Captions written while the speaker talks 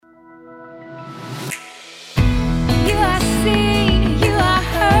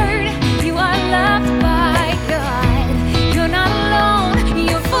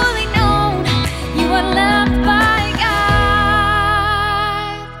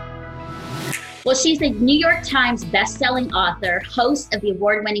Well, she's a New York Times bestselling author, host of the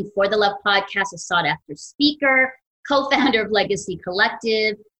award-winning For the Love podcast, a sought-after speaker, co-founder of Legacy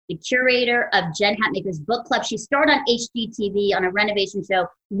Collective, the curator of Jen Hatmaker's book club. She starred on HGTV on a renovation show,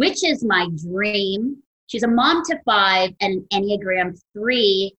 which is my dream. She's a mom to 5 and an Enneagram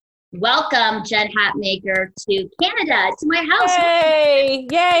 3. Welcome, Jen Hatmaker, to Canada, to my house. Hey,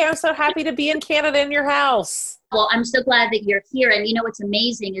 yay, I'm so happy to be in Canada in your house. Well, I'm so glad that you're here. And you know what's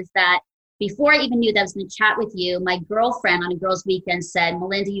amazing is that before I even knew that I was going to chat with you, my girlfriend on a girls' weekend said,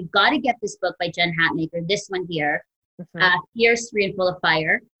 Melinda, you've got to get this book by Jen Hatmaker, this one here, Fierce, Free, and Full of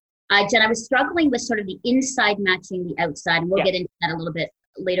Fire. Jen, I was struggling with sort of the inside matching the outside, and we'll get into that a little bit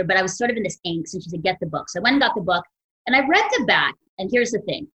later, but I was sort of in this angst, and she said, get the book. So I went and got the book, and I read the back, and here's the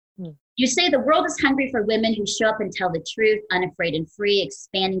thing. You say the world is hungry for women who show up and tell the truth, unafraid and free,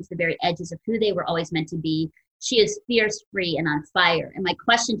 expanding to the very edges of who they were always meant to be. She is fierce, free, and on fire. And my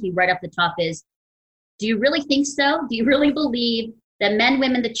question to you right up the top is, do you really think so? Do you really believe that men,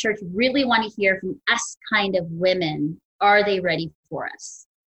 women, the church really want to hear from us kind of women? Are they ready for us?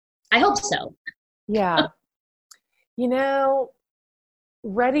 I hope so. Yeah. You know,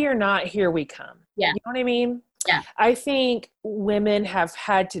 ready or not, here we come. Yeah. You know what I mean? Yeah. I think women have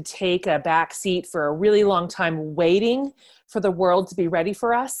had to take a back seat for a really long time, waiting for the world to be ready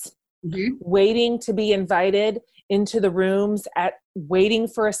for us. Waiting to be invited into the rooms, waiting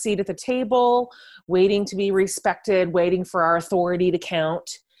for a seat at the table, waiting to be respected, waiting for our authority to count.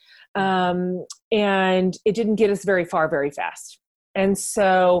 And it didn't get us very far very fast. And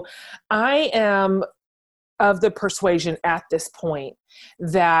so I am of the persuasion at this point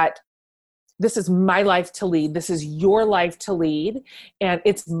that this is my life to lead. This is your life to lead. And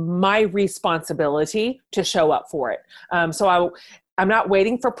it's my responsibility to show up for it. So I'm not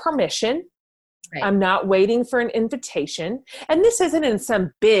waiting for permission. Right. I'm not waiting for an invitation. And this isn't in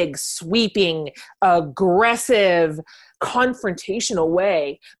some big, sweeping, aggressive, confrontational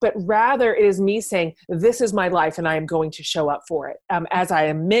way, but rather it is me saying, this is my life and I am going to show up for it as I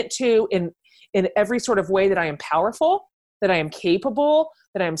am meant to in every sort of way that I am powerful, that I am capable,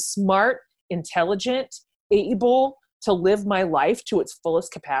 that I am smart, intelligent, able to live my life to its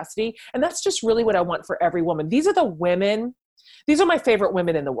fullest capacity. And that's just really what I want for every woman. These are my favorite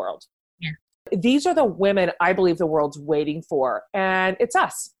women in the world. Yeah. These are the women I believe the world's waiting for. And it's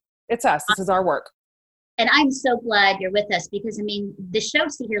us. It's us. This is our work. And I'm so glad you're with us because, I mean, the show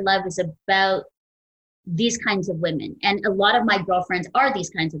See Hear Love is about these kinds of women. And a lot of my girlfriends are these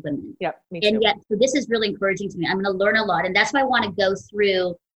kinds of women. Yep, me too. And yet, so this is really encouraging to me. I'm going to learn a lot. And that's why I want to go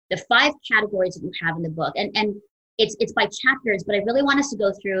through the 5 categories that you have in the book. And it's by chapters, but I really want us to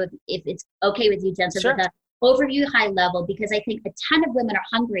go through, if it's okay with you, Jen, sure. With the overview high level, because I think a ton of women are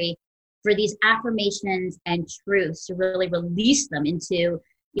hungry for these affirmations and truths to really release them into,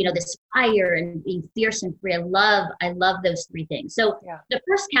 you know, this fire and being fierce and free. I love those 3 things. So The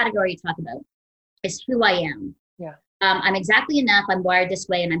first category you talk about is who I am. Yeah. I'm exactly enough. I'm wired this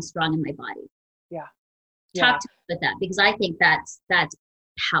way and I'm strong in my body. Yeah. Talk to me about that, because I think that's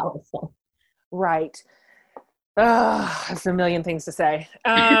powerful. Right. That's a million things to say.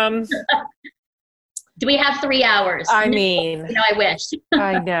 Do we have 3 hours? I mean, you know, I wish.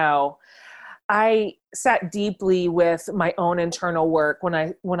 I know. I sat deeply with my own internal work when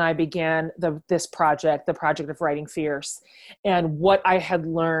I began this project, the project of writing Fierce, and what I had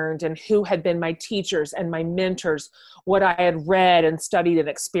learned and who had been my teachers and my mentors, what I had read and studied and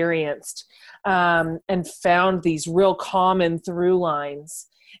experienced, and found these real common through lines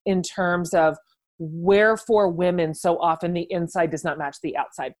in terms of wherefore women so often the inside does not match the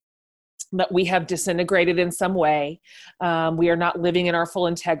outside. That we have disintegrated in some way. We are not living in our full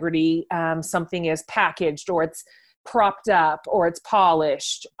integrity. Something is packaged or it's propped up or it's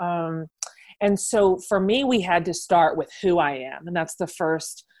polished. And so for me, we had to start with who I am. And that's the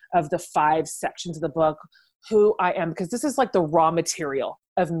first of the 5 sections of the book, who I am, because this is like the raw material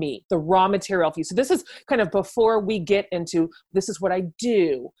of me, the raw material of you. So this is kind of before we get into, this is what I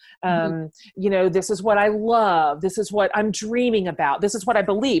do. You know, this is what I love. This is what I'm dreaming about. This is what I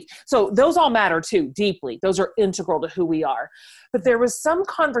believe. So those all matter too, deeply. Those are integral to who we are. But there was some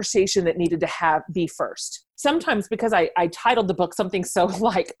conversation that needed to be first. Sometimes because I titled the book something so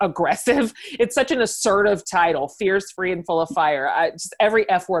like aggressive, it's such an assertive title, Fierce, Free, and Full of Fire. Just every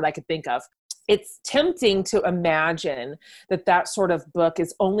F word I could think of. It's tempting to imagine that sort of book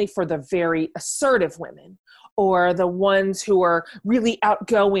is only for the very assertive women, or the ones who are really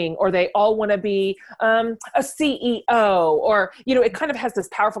outgoing, or they all want to be a CEO, or, you know, it kind of has this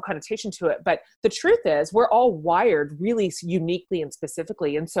powerful connotation to it. But the truth is we're all wired really uniquely and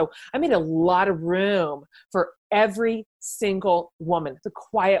specifically. And so I made a lot of room for every single woman, the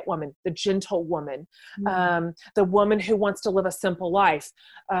quiet woman, the gentle woman, the woman who wants to live a simple life,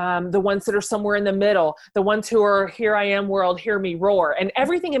 the ones that are somewhere in the middle, the ones who are, here I am world, hear me roar, and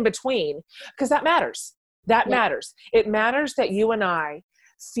everything in between, because that matters. That matters. It matters that you and I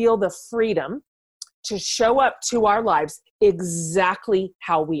feel the freedom to show up to our lives exactly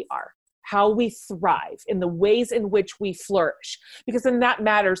how we are, how we thrive, in the ways in which we flourish, because then that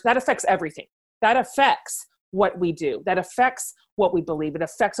matters. That affects everything. That affects what we do. That affects what we believe. It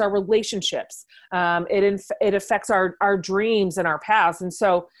affects our relationships. It affects our dreams and our paths. And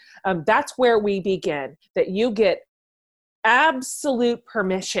so that's where we begin, that you get absolute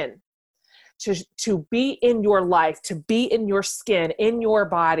permission to be in your life, to be in your skin, in your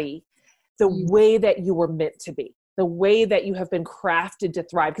body, the way that you were meant to be, the way that you have been crafted to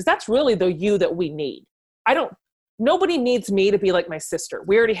thrive. Because that's really the you that we need. Nobody needs me to be like my sister.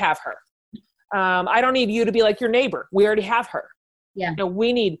 We already have her. I don't need you to be like your neighbor. We already have her. Yeah. You know,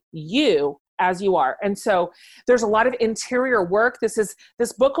 we need you as you are. And so there's a lot of interior work. This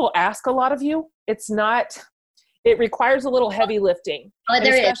book will ask a lot of you. It requires a little heavy lifting. Oh,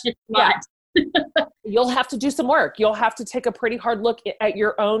 there is. It's a lot. You'll have to do some work. You'll have to take a pretty hard look at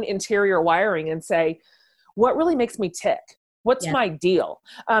your own interior wiring and say, what really makes me tick? What's my deal?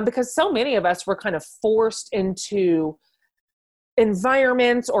 Because so many of us were kind of forced into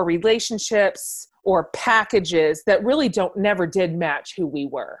environments or relationships or packages that really never did match who we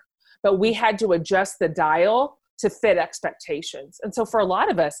were. But we had to adjust the dial to fit expectations. And so for a lot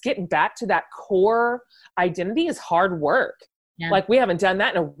of us, getting back to that core identity is hard work. Yeah. Like we haven't done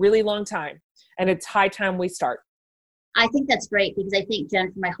that in a really long time. And it's high time we start. I think that's great, because I think,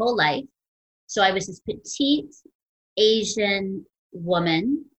 Jen, for my whole life, so I was this petite Asian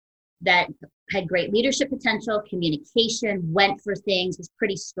woman that had great leadership potential, communication, went for things, was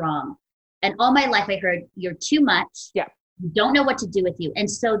pretty strong. And all my life I heard, you're too much. Yeah. You don't know what to do with you. And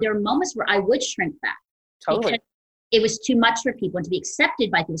so there are moments where I would shrink back. Totally. Because it was too much for people, and to be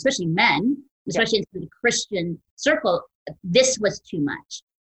accepted by people, especially men, especially in the Christian circle, this was too much.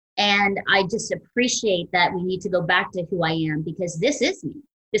 And I just appreciate that we need to go back to who I am, because this is me.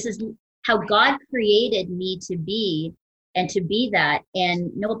 This is how God created me to be, and to be that,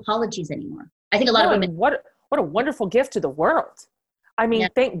 and no apologies anymore. I think a lot of women. What a wonderful gift to the world. I mean,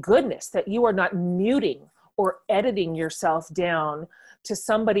 thank goodness that you are not muting or editing yourself down to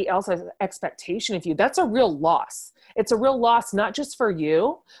somebody else's expectation of you. That's a real loss. It's a real loss, not just for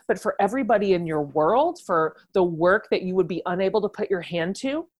you, but for everybody in your world, for the work that you would be unable to put your hand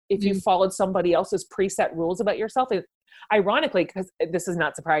to if you followed somebody else's preset rules about yourself. Ironically, because this is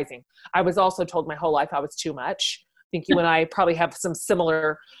not surprising, I was also told my whole life I was too much. I think you and I probably have some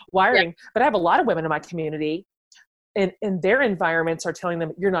similar wiring, but I have a lot of women in my community, and their environments are telling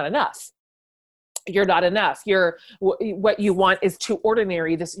them, you're not enough. You're not enough. What you want is too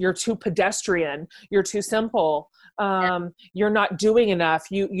ordinary. You're too pedestrian. You're too simple. You're not doing enough.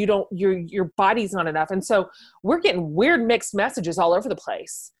 Your body's not enough. And so we're getting weird mixed messages all over the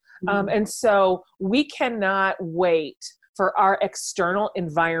place. And so we cannot wait for our external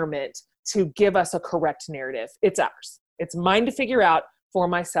environment to give us a correct narrative. It's ours. It's mine to figure out for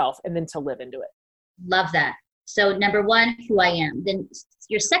myself, and then to live into it. Love that. So number one, who I am. Then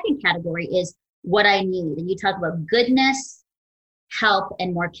your second category is what I need. And you talk about goodness, help,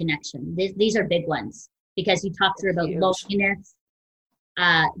 and more connection. These are big ones, because you talk through about loneliness,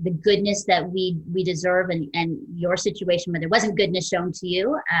 the goodness that we deserve, and your situation where there wasn't goodness shown to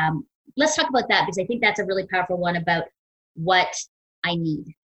you. Let's talk about that, because I think that's a really powerful one about what I need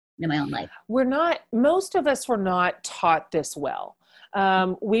in my own life. Most of us were not taught this well.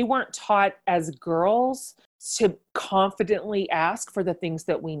 We weren't taught as girls to confidently ask for the things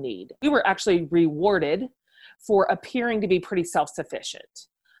that we need. We were actually rewarded for appearing to be pretty self-sufficient,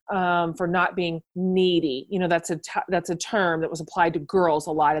 for not being needy. You know, that's a term that was applied to girls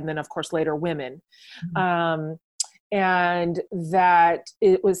a lot, and then of course later women. And that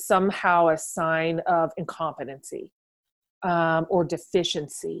it was somehow a sign of incompetency or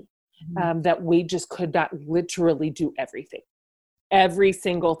deficiency, that we just could not literally do everything. Every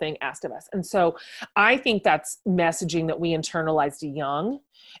single thing asked of us. And so I think that's messaging that we internalized young,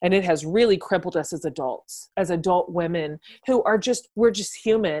 and it has really crippled us as adults, as adult women who are we're just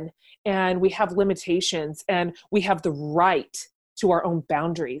human, and we have limitations, and we have the right to our own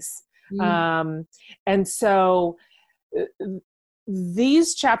boundaries. And so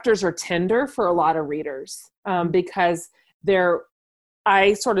these chapters are tender for a lot of readers, because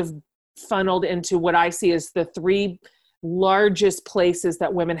I sort of funneled into what I see as the three largest places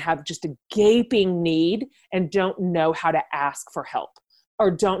that women have just a gaping need and don't know how to ask for help or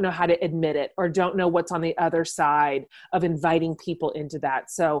don't know how to admit it, or don't know what's on the other side of inviting people into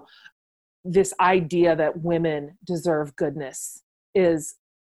that. So this idea that women deserve goodness is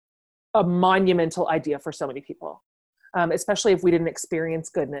a monumental idea for so many people, especially if we didn't experience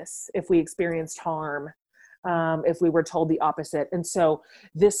goodness, if we experienced harm, if we were told the opposite. And so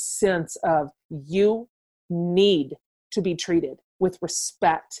this sense of you need to be treated with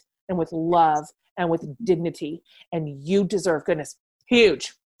respect and with love and with dignity, and you deserve goodness.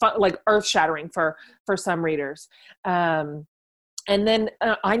 Huge, like earth shattering for some readers. And then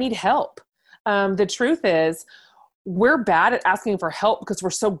I need help. The truth is, we're bad at asking for help because we're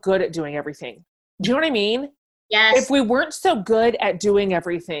so good at doing everything. Do you know what I mean? Yes. If we weren't so good at doing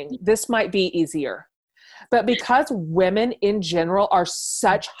everything, this might be easier. But because women in general are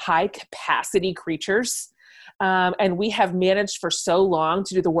such high capacity creatures, and we have managed for so long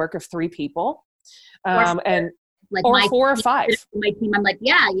to do the work of 3 people, and like or 4 or 5. My team, I'm like,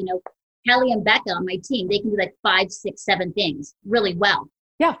 yeah, Kelly and Becca on my team, they can do like 5, 6, 7 things really well.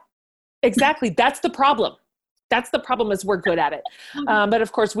 Yeah, exactly. That's the problem. That's the problem, is we're good at it. But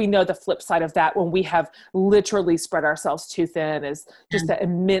of course we know the flip side of that, when we have literally spread ourselves too thin, is just the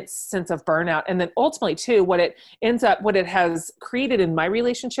immense sense of burnout. And then ultimately too, what it has created in my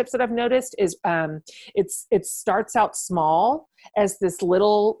relationships that I've noticed is it starts out small as this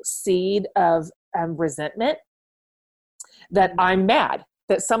little seed of resentment, that I'm mad,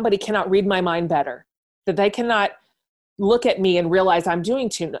 that somebody cannot read my mind better, that they cannot look at me and realize I'm doing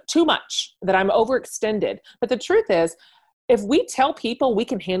too much, that I'm overextended. But the truth is, if we tell people we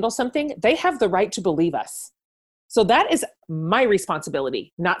can handle something, they have the right to believe us. So that is my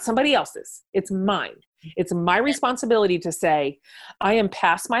responsibility, not somebody else's. It's mine. It's my responsibility to say, I am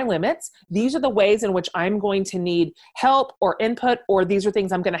past my limits. These are the ways in which I'm going to need help or input, or these are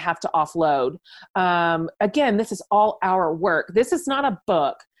things I'm going to have to offload. Again, this is all our work. This is not a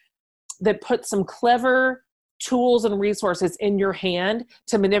book that puts some clever tools and resources in your hand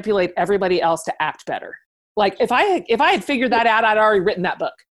to manipulate everybody else to act better. Like if I had figured that out, I'd already written that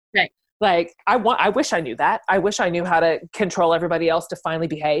book. Right. Like I wish I knew that. I wish I knew how to control everybody else to finally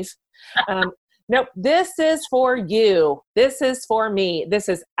behave. Nope. This is for you. This is for me. This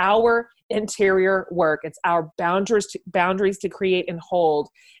is our interior work. It's our boundaries to create and hold.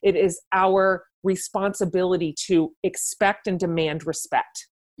 It is our responsibility to expect and demand respect.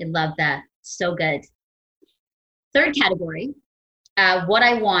 I love that. So good. Third category, what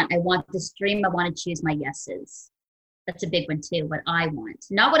I want this dream. I want to choose my yeses. That's a big one too. What I want,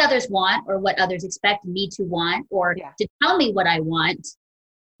 not what others want or what others expect me to want, or to tell me what I want,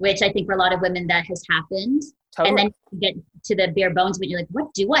 which I think for a lot of women that has happened. Totally. And then you get to the bare bones when you're like,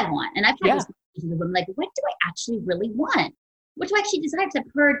 what do I want? And I've had these conversations with women like, what do I actually really want? What do I actually desire? Because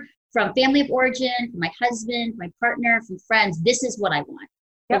I've heard from family of origin, from my husband, my partner, from friends, this is what I want.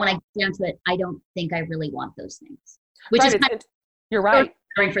 But when I get down to it, I don't think I really want those things, which is kind of, you're right.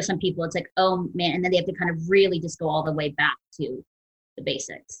 For some people, it's like, oh man. And then they have to kind of really just go all the way back to the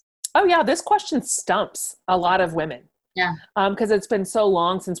basics. Oh yeah. This question stumps a lot of women. Yeah. Because it's been so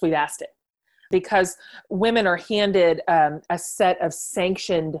long since we've asked it, because women are handed a set of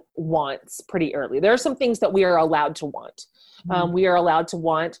sanctioned wants pretty early. There are some things that we are allowed to want. We are allowed to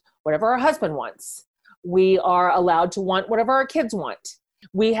want whatever our husband wants. We are allowed to want whatever our kids want.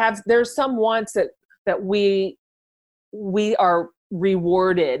 There's some wants that we are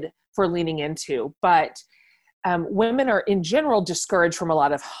rewarded for leaning into, but women are in general discouraged from a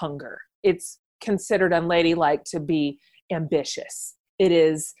lot of hunger. It's considered unladylike to be ambitious. It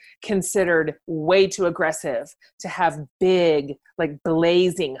is considered way too aggressive to have big, like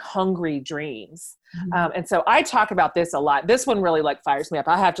blazing, hungry dreams. And so I talk about this a lot. This one really fires me up.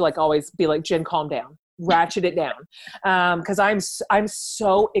 I have to always be like, Jen, calm down. Ratchet it down, because I'm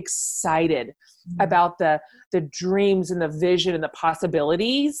so excited about the dreams and the vision and the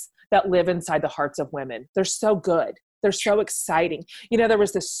possibilities that live inside the hearts of women. They're so good. They're so exciting. There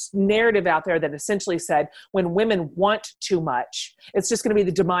was this narrative out there that essentially said when women want too much, it's just going to be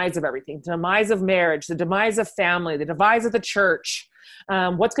the demise of everything, the demise of marriage, the demise of family, the demise of the church.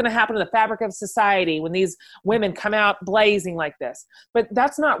 What's going to happen to the fabric of society when these women come out blazing like this? But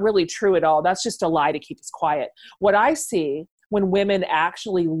that's not really true at all. That's just a lie to keep us quiet. What I see when women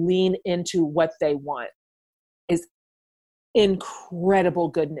actually lean into what they want is incredible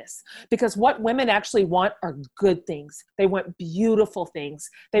goodness, because what women actually want are good things. They want beautiful things.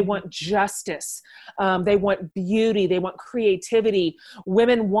 They want justice. They want beauty. They want creativity.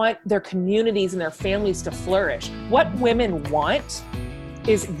 Women want their communities and their families to flourish. What women want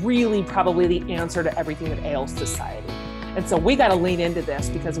is really probably the answer to everything that ails society. And so we got to lean into this,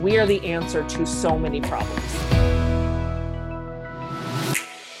 because we are the answer to so many problems.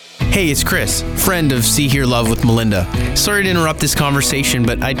 Hey, it's Chris, friend of See Hear Love with Melinda. Sorry to interrupt this conversation,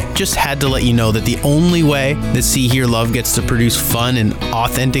 but I just had to let you know that the only way that See Hear Love gets to produce fun and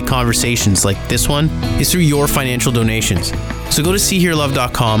authentic conversations like this one is through your financial donations. So go to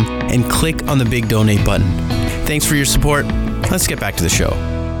SeeHearLove.com and click on the big donate button. Thanks for your support. Let's get back to the show.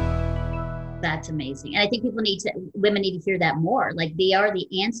 That's amazing. And I think women need to hear that more. Like, they are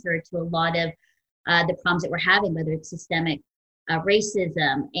the answer to a lot of the problems that we're having, whether it's systemic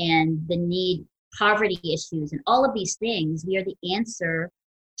racism and the need, poverty issues, and all of these things. We are the answer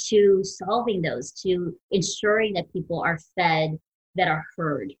to solving those, to ensuring that people are fed, that are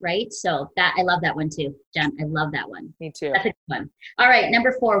heard, right? So that, I love that one too, Jen. I love that one. Me too. That's a good one. All right,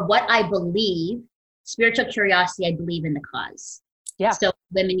 number 4, what I believe, spiritual curiosity. I believe in the cause. Yeah. So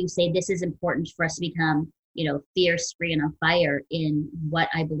women, you say this is important for us to become, fierce, free, and on fire in what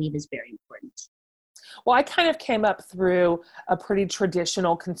I believe is very important. Well, I kind of came up through a pretty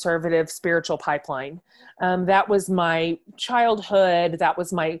traditional conservative spiritual pipeline. That was my childhood. That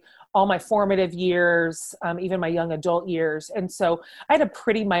was all my formative years, even my young adult years. And so I had a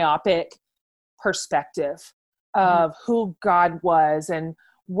pretty myopic perspective of who God was and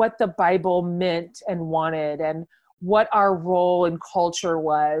what the Bible meant and wanted and what our role in culture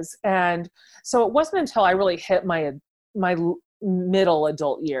was. And so it wasn't until I really hit my middle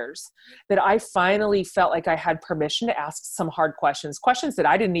adult years that I finally felt like I had permission to ask some hard questions that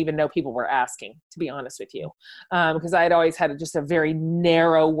I didn't even know people were asking, to be honest with you, because I had always had just a very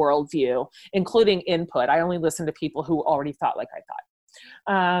narrow worldview, including input. I only listened to people who already thought like I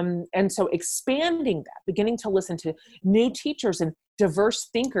thought. And so expanding that, beginning to listen to new teachers and diverse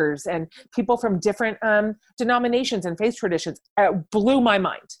thinkers and people from different denominations and faith traditions blew my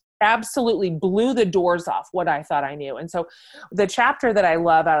mind. Absolutely blew the doors off what I thought I knew. And so the chapter that I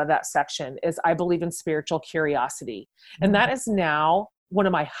love out of that section is I believe in spiritual curiosity. And that is now one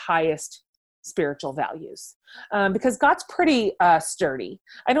of my highest spiritual values, because God's pretty sturdy.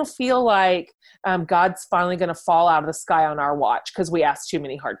 I don't feel like God's finally going to fall out of the sky on our watch because we ask too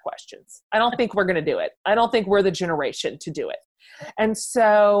many hard questions. I don't think we're going to do it. I don't think we're the generation to do it. And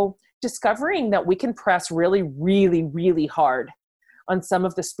so discovering that we can press really, really, really hard on some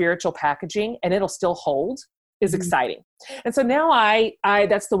of the spiritual packaging and it'll still hold is exciting. And so now I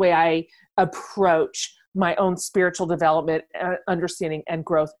that's the way I approach my own spiritual development, understanding, and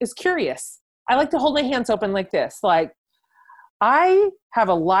growth, is curious. I like to hold my hands open like this. Like, I have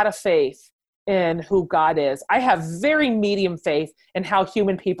a lot of faith in who God is. I have very medium faith in how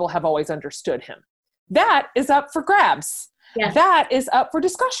human people have always understood him. That is up for grabs. Yeah. That is up for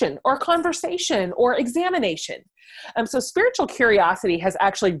discussion or conversation or examination. So spiritual curiosity has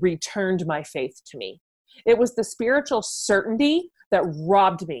actually returned my faith to me. It was the spiritual certainty that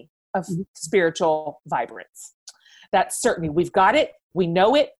robbed me of spiritual vibrance. That certainty. We've got it. We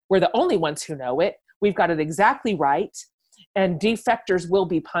know it. We're the only ones who know it. We've got it exactly right. And defectors will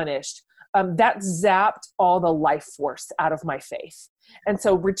be punished. That zapped all the life force out of my faith. And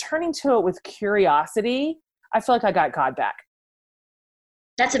so returning to it with curiosity, I feel like I got God back.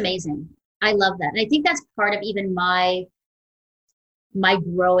 That's amazing. I love that. And I think that's part of even my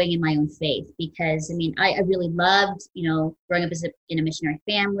growing in my own faith, because I really loved, growing up in a missionary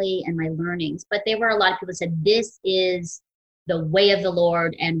family and my learnings, but there were a lot of people that said, this is the way of the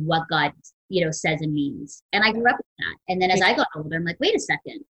Lord and what God, says and means. And I grew up with that. And then as I got older, I'm like, wait a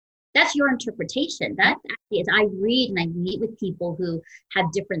second, that's your interpretation. That actually, as I read and I meet with people who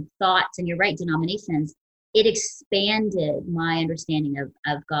have different thoughts, and you're right, denominations, it expanded my understanding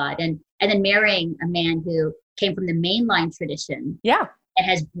of God. And then marrying a man who came from the mainline tradition. Yeah. And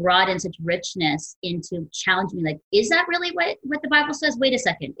has brought in such richness into challenging me. Like, is that really what the Bible says? Wait a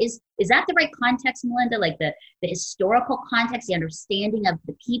second. Is that the right context, Melinda? Like the historical context, the understanding of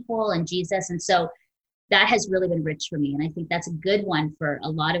the people and Jesus. And so that has really been rich for me. And I think that's a good one for a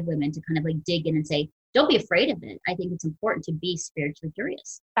lot of women to kind of like dig in and say, don't be afraid of it. I think it's important to be spiritually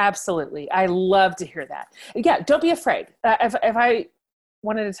curious. Absolutely. I love to hear that. Yeah, don't be afraid. If I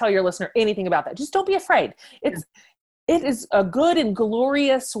wanted to tell your listener anything about that, just don't be afraid. It is a good and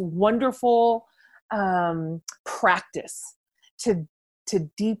glorious, wonderful practice to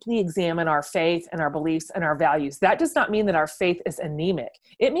deeply examine our faith and our beliefs and our values. That does not mean that our faith is anemic.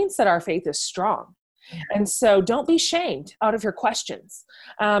 It means that our faith is strong. And so don't be shamed out of your questions.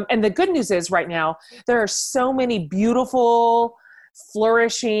 And the good news is right now, there are so many beautiful,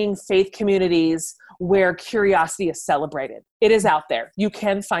 flourishing faith communities where curiosity is celebrated. It is out there. You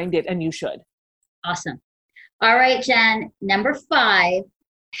can find it, and you should. Awesome. All right, Jen, number 5,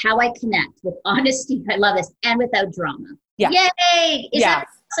 how I connect with honesty. I love this. And without drama. Yeah. Yay. Is that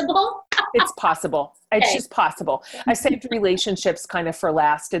possible? It's possible. It's just possible. I saved relationships kind of for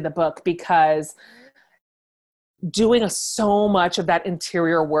last in the book because doing so much of that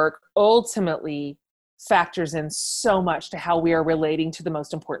interior work ultimately factors in so much to how we are relating to the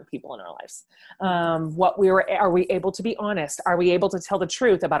most important people in our lives. Are we able to be honest? Are we able to tell the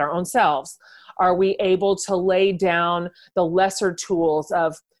truth about our own selves? Are we able to lay down the lesser tools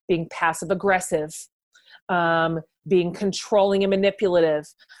of being passive aggressive, being controlling and manipulative,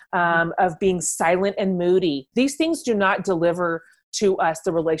 of being silent and moody? These things do not deliver to us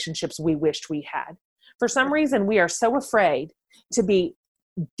the relationships we wished we had. For some reason, we are so afraid to be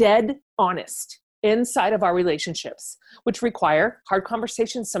dead honest inside of our relationships, which require hard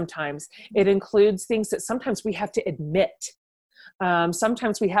conversations sometimes. It includes things that sometimes we have to admit.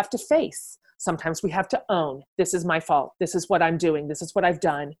 Sometimes we have to face. Sometimes we have to own, this is my fault. This is what I'm doing. This is what I've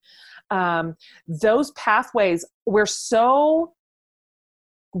done. Those pathways, we're so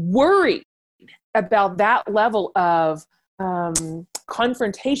worried about that level of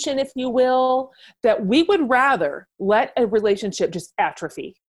confrontation, if you will, that we would rather let a relationship just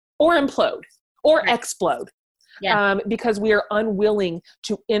atrophy or implode or explode. Because we are unwilling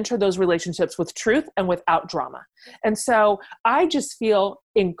to enter those relationships with truth and without drama. And so I just feel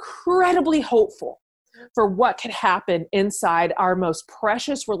incredibly hopeful for what could happen inside our most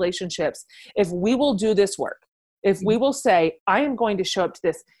precious relationships if we will do this work. If we will say, I am going to show up to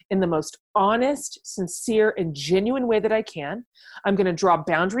this in the most honest, sincere, and genuine way that I can. I'm going to draw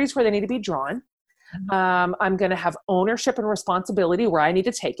boundaries where they need to be drawn. I'm going to have ownership and responsibility where I need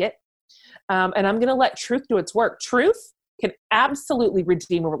to take it. And I'm going to let truth do its work. Truth can absolutely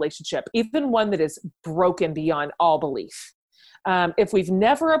redeem a relationship, even one that is broken beyond all belief. If we've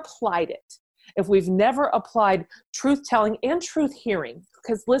never applied it, if we've never applied truth telling and truth hearing,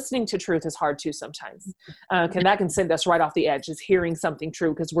 because listening to truth is hard too sometimes. That can send us right off the edge, is hearing something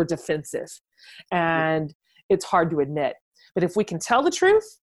true because we're defensive and it's hard to admit. But if we can tell the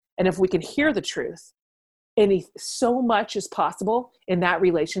truth and if we can hear the truth, so much is possible in that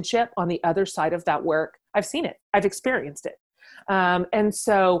relationship on the other side of that work. I've seen it. I've experienced it. And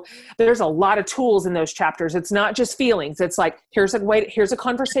so there's a lot of tools in those chapters. It's not just feelings. It's like, here's a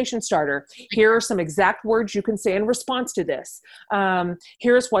conversation starter. Here are some exact words you can say in response to this.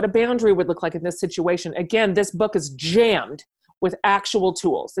 Here's what a boundary would look like in this situation. Again, this book is jammed with actual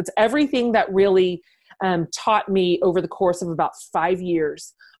tools. It's everything that really taught me over the course of about 5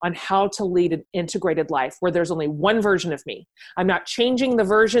 years on how to lead an integrated life where there's only one version of me. I'm not changing the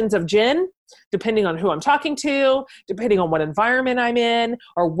versions of Jen depending on who I'm talking to, depending on what environment I'm in,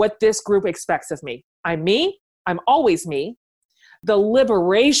 or what this group expects of me. I'm me. I'm always me. The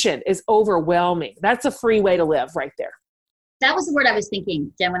liberation is overwhelming. That's a free way to live right there. That was the word I was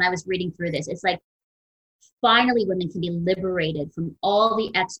thinking, Jen, when I was reading through this. It's like, finally women can be liberated from all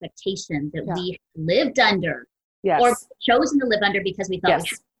the expectations that we lived under or chosen to live under because we thought we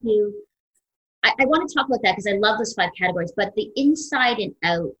had to. I want to talk about that because I love those 5 categories, but the inside and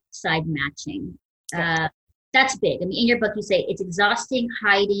outside matching, that's big. I mean, in your book, you say it's exhausting,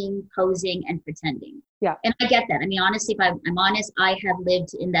 hiding, posing, and pretending. Yeah. And I get that. I mean, honestly, if I'm honest, I have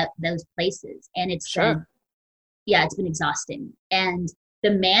lived in those places, and it's been, it's been exhausting. And the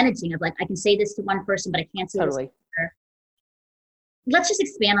managing of, like, I can say this to one person, but I can't say this to another. Let's just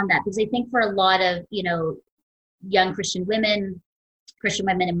expand on that, because I think for a lot of, young Christian women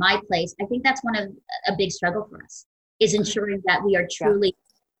in my place, I think that's one of a big struggle for us, is ensuring that we are truly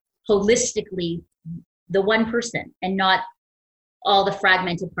holistically the one person and not all the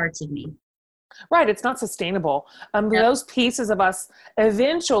fragmented parts of me. Right. It's not sustainable. Those pieces of us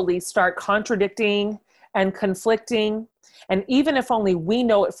eventually start contradicting and conflicting. And even if only we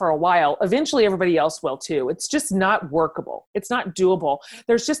know it for a while, eventually everybody else will too. It's just not workable. It's not doable.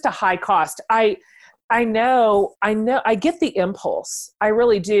 There's just a high cost. I know, I get the impulse. I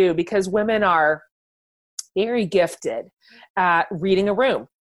really do, because women are very gifted at reading a room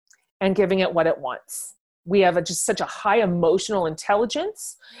and giving it what it wants. We have just such a high emotional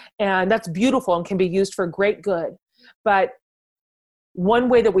intelligence, and that's beautiful and can be used for great good. But one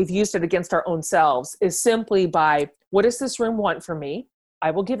way that we've used it against our own selves is simply by, what does this room want from me?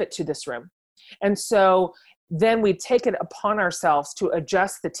 I will give it to this room. And so then we take it upon ourselves to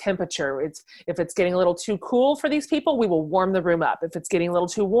adjust the temperature. If it's getting a little too cool for these people, we will warm the room up. If it's getting a little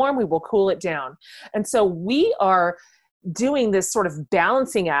too warm, we will cool it down. And so we are doing this sort of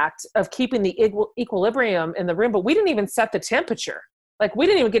balancing act of keeping the equilibrium in the room, but we didn't even set the temperature. Like, we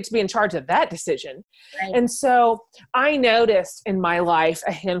didn't even get to be in charge of that decision. Right. And so I noticed in my life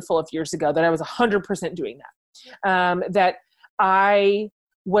a handful of years ago that I was 100% doing that, that I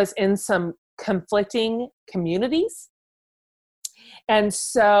was in some conflicting communities. And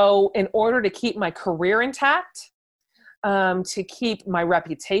so in order to keep my career intact, to keep my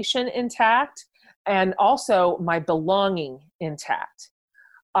reputation intact, and also my belonging intact,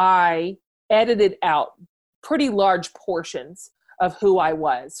 I edited out pretty large portions of who I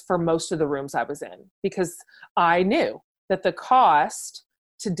was for most of the rooms I was in, because I knew that the cost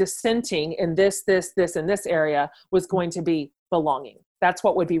to dissenting in this, and this area was going to be belonging. That's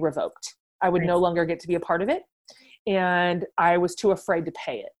what would be revoked. I would no longer get to be a part of it. And I was too afraid to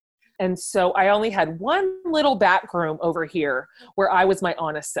pay it. And so I only had one little back room over here where I was my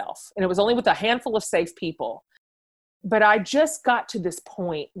honest self. And it was only with a handful of safe people. But I just got to this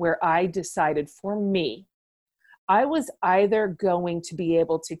point where I decided for me, I was either going to be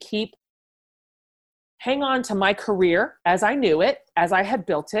able to hang on to my career as I knew it, as I had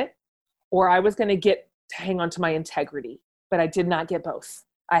built it, or I was going to get to hang on to my integrity. But I did not get both.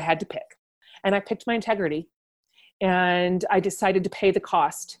 I had to pick. And I picked my integrity. And I decided to pay the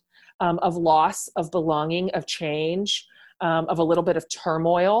cost of loss, of belonging, of change, of a little bit of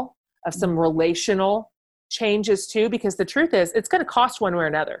turmoil, of some relational changes too, because the truth is it's going to cost one way or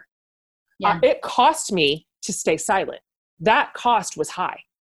another. Yeah. It cost me to stay silent. That cost was high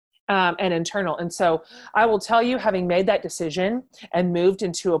and internal. And so I will tell you, having made that decision and moved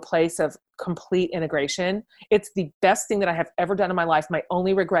into a place of complete integration, it's the best thing that I have ever done in my life. My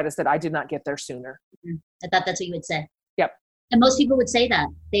only regret is that I did not get there sooner. I thought that's what you would say. Yep. And most people would say that.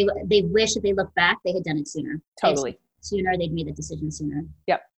 They wish that they look back, they had done it sooner. Totally. Sooner, they'd made the decision sooner.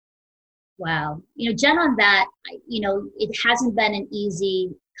 Yep. Wow. Jen, on that, it hasn't been an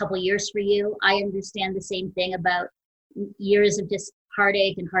easy couple of years for you. I understand the same thing about years of just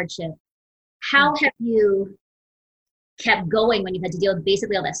heartache and hardship. How have you kept going when you've had to deal with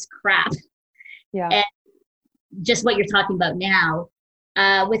basically all this crap? Yeah. And just what you're talking about now,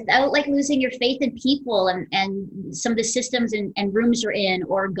 without like losing your faith in people and some of the systems and rooms you're in,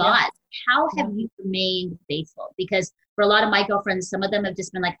 or God. Yeah. How have you remained faithful? Because for a lot of my girlfriends, some of them have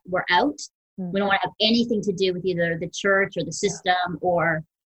just been like, we're out. We don't want to have anything to do with either the church or the system or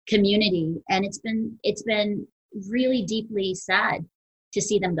community. And it's been really deeply sad to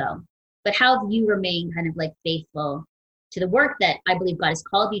see them go. But how have you remained kind of like faithful to the work that I believe God has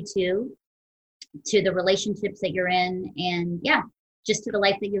called you to the relationships that you're in, and just to the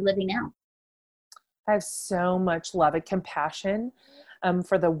life that you're living now? I have so much love and compassion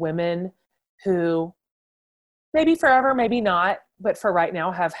for the women who maybe forever, maybe not, but for right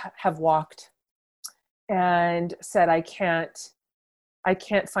now have walked and said, I can't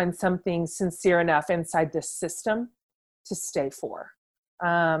find something sincere enough inside this system to stay for.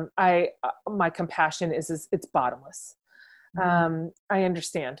 My compassion is it's bottomless. I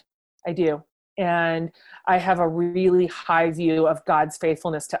understand. I do. And I have a really high view of God's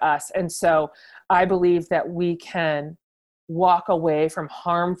faithfulness to us. And so I believe that we can walk away from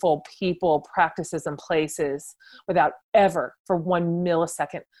harmful people, practices, and places without ever for 1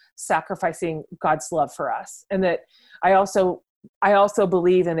 millisecond sacrificing God's love for us. And that I also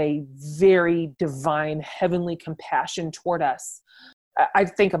believe in a very divine, heavenly compassion toward us. I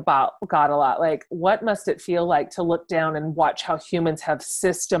think about God a lot. Like, what must it feel like to look down and watch how humans have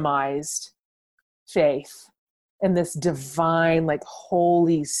systemized faith and this divine, like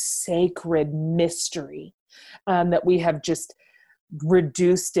holy, sacred mystery, that we have just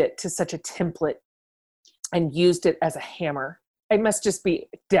reduced it to such a template and used it as a hammer. It must just be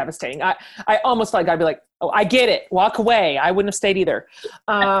devastating. I almost feel like I'd be like, oh, I get it. Walk away. I wouldn't have stayed either.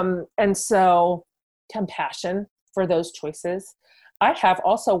 And so compassion for those choices. I have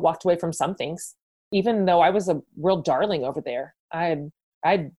also walked away from some things, even though I was a real darling over there.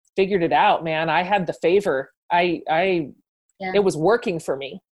 I'd figured it out, man. I had the favor. It was working for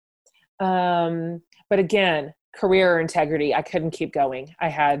me. But again, career integrity, I couldn't keep going. I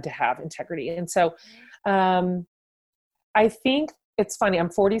had to have integrity. And so, I think it's funny. I'm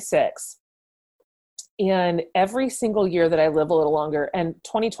 46, and every single year that I live a little longer, and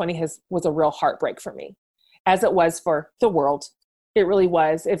 2020 was a real heartbreak for me, as it was for the world. It really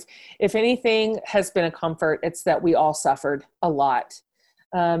was. If anything has been a comfort, it's that we all suffered a lot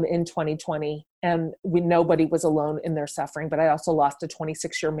in 2020, and nobody was alone in their suffering. But I also lost a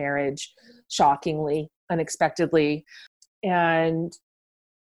 26-year marriage, shockingly, unexpectedly. And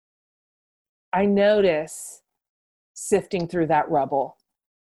I notice sifting through that rubble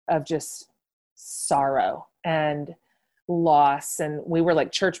of just sorrow and loss. And we were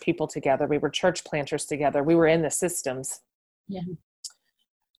like church people together. We were church planters together. We were in the systems. Yeah.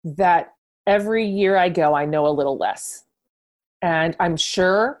 That every year I go, I know a little less. And I'm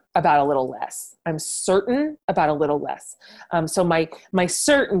sure about a little less. I'm certain about a little less. So my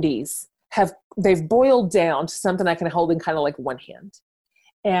certainties they've boiled down to something I can hold in kind of like one hand.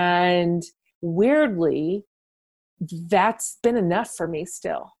 And weirdly, that's been enough for me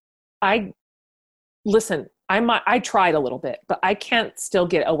still. I tried a little bit, but I can't still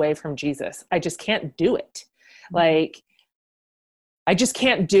get away from Jesus. I just can't do it. Like, I just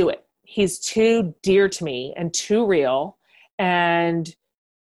can't do it. He's too dear to me and too real. And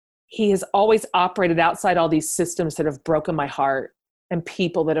he has always operated outside all these systems that have broken my heart and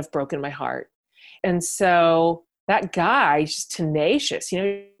people that have broken my heart. And so that guy is just tenacious,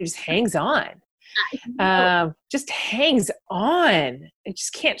 he just hangs on. Just hangs on. I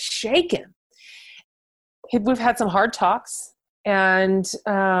just can't shake him. We've had some hard talks, and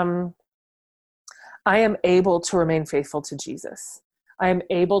I am able to remain faithful to Jesus. I am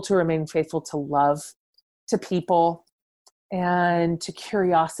able to remain faithful to love, to people, and to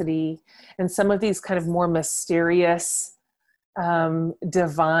curiosity, and some of these kind of more mysterious,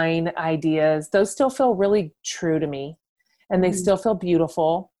 divine ideas. Those still feel really true to me, and they still feel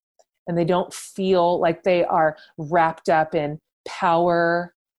beautiful, and they don't feel like they are wrapped up in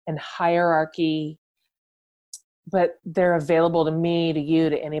power and hierarchy, but they're available to me, to you,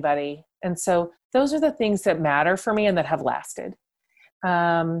 to anybody. And so those are the things that matter for me and that have lasted.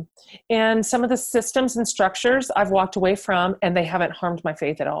 And some of the systems and structures I've walked away from, and they haven't harmed my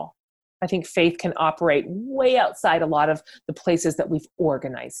faith at all. I think faith can operate way outside a lot of the places that we've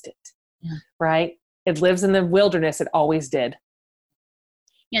organized it, right? It lives in the wilderness. It always did.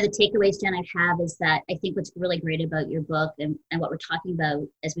 The takeaways, Jen, I have is that I think what's really great about your book and what we're talking about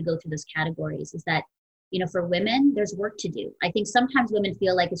as we go through those categories is that, for women, there's work to do. I think sometimes women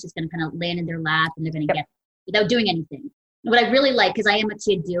feel like it's just going to kind of land in their lap and they're going to get it without doing anything. What I really like, because I am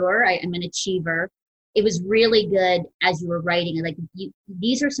actually a doer, I'm an achiever. It was really good as you were writing, and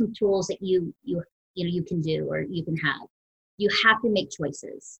these are some tools that you can do or you can have. You have to make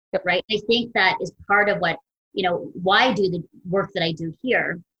choices, right? I think that is part of what, why I do the work that I do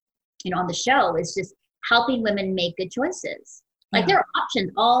here, on the show, is just helping women make good choices. Like there are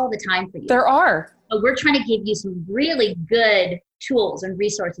options all the time for you. There are. But we're trying to give you some really good tools and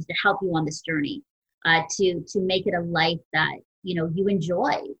resources to help you on this journey, to make it a life that, you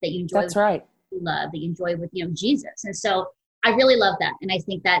enjoy, That's right. You love, that you enjoy with, Jesus. And so I really love that. And I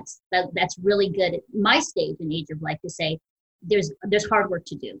think that's really good at my stage and age of life to say, there's hard work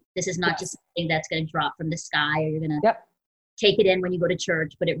to do. This is not just something that's going to drop from the sky or you're going to take it in when you go to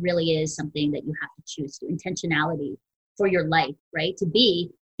church, but it really is something that you have to choose to, intentionality for your life, right? To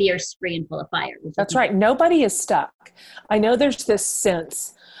be fierce, free, and full of fire. That's right. Nobody is stuck. I know there's this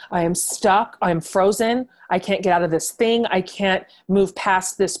sense, I am stuck, I'm frozen, I can't get out of this thing, I can't move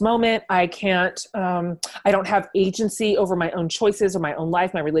past this moment, I don't have agency over my own choices or my own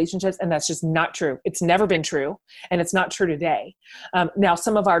life, my relationships, and that's just not true. It's never been true, and it's not true today. Now,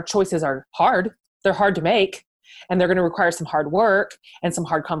 some of our choices are hard. They're hard to make, and they're going to require some hard work and some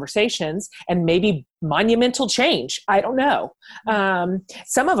hard conversations and maybe monumental change. I don't know.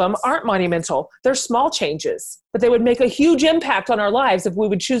 Some of them aren't monumental. They're small changes, but they would make a huge impact on our lives if we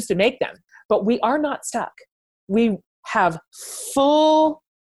would choose to make them. But we are not stuck. We have full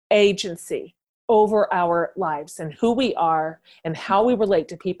agency over our lives and who we are and how we relate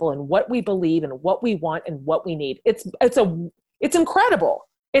to people and what we believe and what we want and what we need. It's incredible.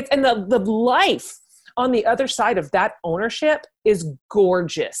 And the life on the other side of that ownership is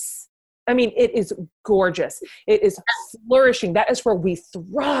gorgeous. I mean, it is gorgeous. It is flourishing. That is where we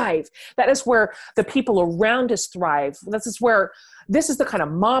thrive. That is where the people around us thrive. This is the kind of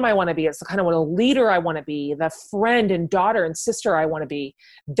mom I want to be. It's the kind of leader I want to be, the friend and daughter and sister I want to be.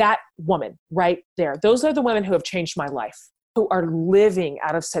 That woman right there. Those are the women who have changed my life, who are living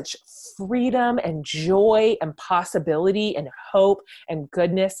out of such freedom and joy and possibility and hope and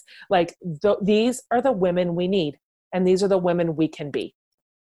goodness. These are the women we need, and these are the women we can be.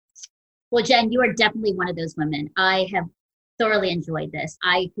 Well, Jen, you are definitely one of those women. I have thoroughly enjoyed this.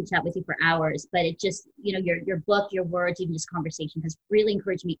 I could chat with you for hours, but it just, your book, your words, even this conversation has really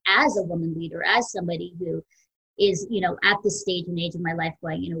encouraged me as a woman leader, as somebody who is, at this stage and age of my life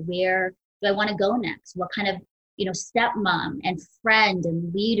going, where do I want to go next? What kind of, stepmom and friend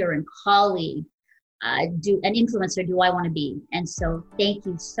and leader and colleague, an influencer do I want to be? And so thank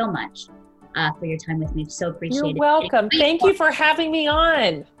you so much for your time with me. So appreciate it. You're welcome. Thank you for having me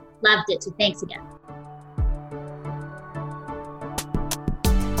on. Loved it. So thanks again.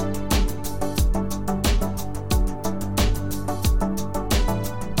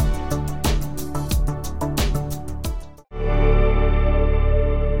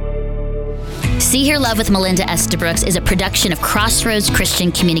 See Hear Love with Melinda Estabrooks is a production of Crossroads Christian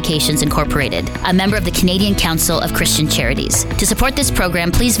Communications Incorporated, a member of the Canadian Council of Christian Charities. To support this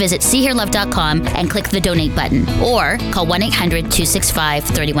program, please visit seehearlove.com and click the donate button, or call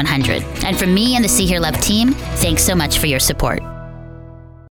 1-800-265-3100. And from me and the See Hear Love team, thanks so much for your support.